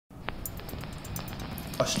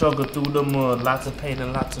I struggle through the mud, lots of pain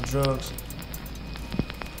and lots of drugs.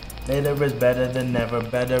 Later is better than never,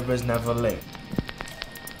 better is never late.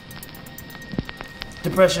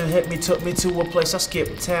 Depression hit me, took me to a place I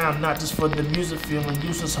skipped town, not just for the music, feeling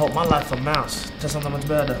useless, hope my life amounts to something much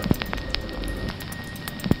better.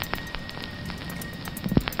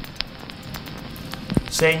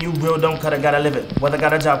 Saying you real don't cut it, gotta live it. Whether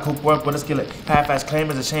got a job, Coop, work with a skillet. Half-ass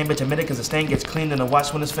claim is a shame, bitch, admit it, cause the stain gets cleaned and the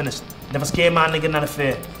wash when it's finished. Never scared my nigga, not a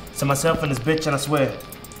fear. To myself and this bitch, and I swear.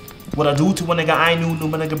 What I do to a nigga I knew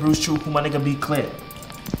my nigga Bruce true, who my nigga be clear.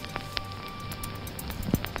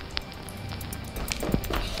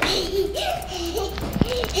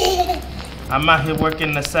 I'm out here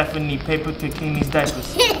working the siphon, need paper, kicking these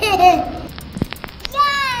diapers.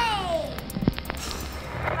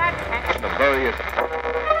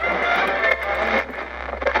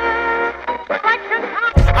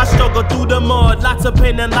 I struggle through the mud, lots of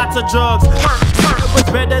pain and lots of drugs. It was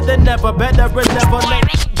better than ever, better is never late.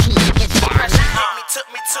 Took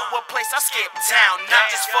me to a place I skipped town, not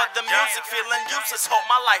just for the music, feeling useless, hope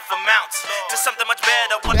my life amounts to something much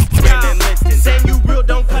better. Saying you real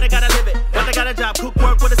don't cut it, gotta live it. Whether got a job, cook,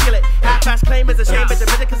 work with a skillet. Half-ass claim is a shame, bitch,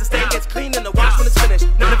 admit it, cause the stain gets clean and the wash when it's finished.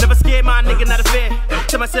 Never scared my nigga, not a fear.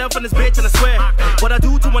 To myself and this bitch, and I swear, what I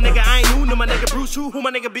do to a nigga I ain't knew my nigga Bruce true, who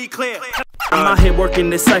my nigga be clear. I'm out here working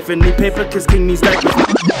this cipher, need paper, cause king needs diapers.